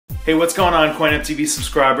Hey, what's going on, CoinOpTV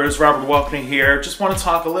subscribers? Robert Welkner here. Just want to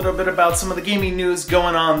talk a little bit about some of the gaming news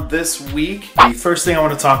going on this week. The first thing I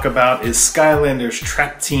want to talk about is Skylanders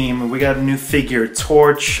track team. We got a new figure,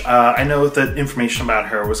 Torch. I know that information about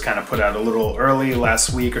her was kind of put out a little early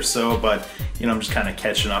last week or so, but you know, I'm just kind of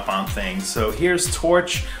catching up on things. So here's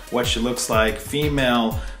Torch, what she looks like.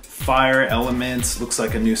 Female fire elements, looks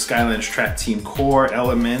like a new Skylanders track team core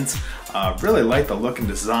element. Really like the look and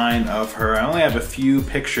design of her. I only have a few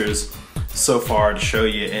pictures so far to show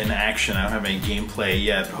you in action. I don't have any gameplay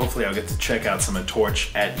yet, but hopefully I'll get to check out some of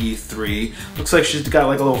Torch at E3. Looks like she's got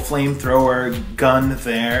like a little flamethrower gun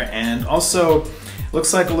there, and also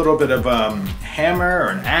looks like a little bit of a hammer or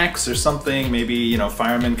an axe or something. Maybe, you know,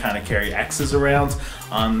 firemen kind of carry axes around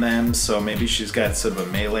on them, so maybe she's got sort of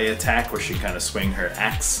a melee attack where she kind of swing her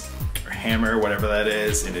axe or hammer, whatever that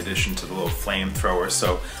is, in addition to the little flamethrower.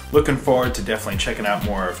 So looking forward to definitely checking out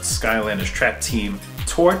more of Skylanders track team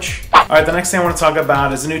Torch. Alright, the next thing I want to talk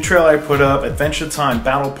about is a new trailer I put up, Adventure Time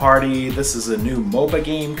Battle Party. This is a new MOBA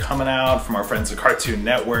game coming out from our friends at Cartoon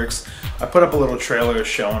Networks. I put up a little trailer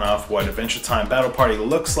showing off what Adventure Time Battle Party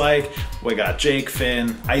looks like. We got Jake,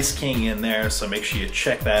 Finn, Ice King in there, so make sure you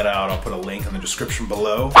check that out. I'll put a link in the description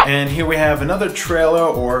below. And here we have another trailer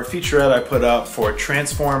or featurette I put up for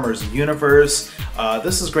Transformers Universe.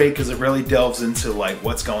 This is great because it really delves into like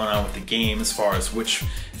what's going on with the game as far as which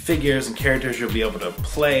figures and characters you'll be able to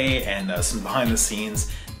play, and some behind the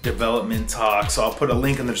scenes development talk. So I'll put a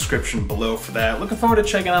link in the description below for that. Looking forward to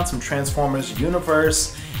checking out some Transformers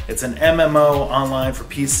Universe. It's an MMO online for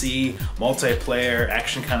PC, multiplayer,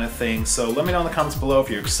 action kind of thing. So let me know in the comments below if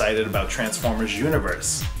you're excited about Transformers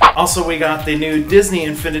Universe. Also, we got the new Disney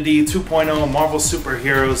Infinity 2.0 Marvel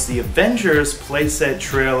Superheroes The Avengers playset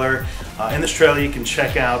trailer. In this trailer you can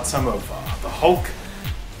check out some of the Hulk,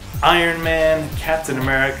 Iron Man, Captain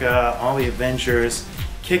America, all the Avengers,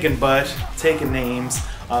 kicking butt, taking names.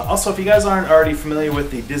 Also, if you guys aren't already familiar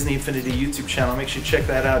with the Disney Infinity YouTube channel, make sure you check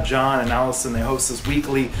that out. John and Allison, they host this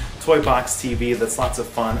weekly Toy Box TV that's lots of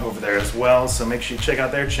fun over there as well, so make sure you check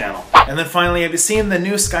out their channel. And then finally, have you seen the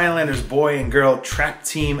new Skylanders boy and girl track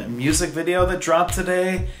team music video that dropped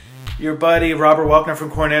today? Your buddy Robert Welkner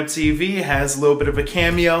from CoinOpTV has a little bit of a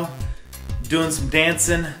cameo, doing some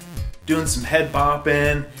dancing, doing some head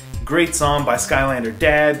bopping. Great song by Skylander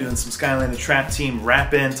Dad, doing some Skylander track team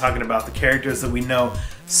rapping, talking about the characters that we know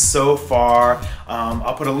so far.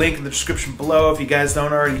 I'll put a link in the description below if you guys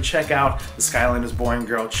don't already check out the Skylanders Boy and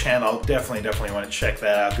Girl channel. Definitely want to check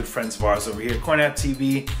that out. Good friends of ours over here at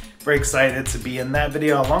CoinOpTV. Very excited to be in that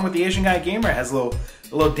video, along with the Asian Guy Gamer. Has a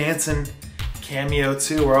little dancing cameo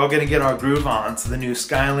too. We're all gonna get our groove on to the new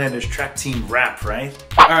Skylanders track team rap, right?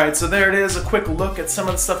 Alright, so there it is, a quick look at some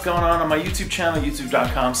of the stuff going on my YouTube channel,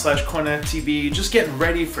 youtube.com/CoinOpTV. Just getting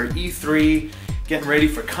ready for E3, getting ready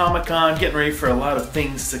for Comic-Con, getting ready for a lot of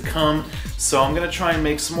things to come. So I'm gonna try and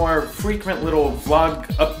make some more frequent little vlog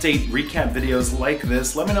update recap videos like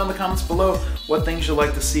this. Let me know in the comments below what things you'd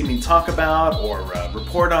like to see me talk about or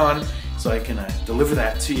report on, so I can deliver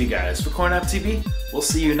that to you guys. For CoinOpTV, we'll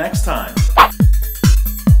see you next time.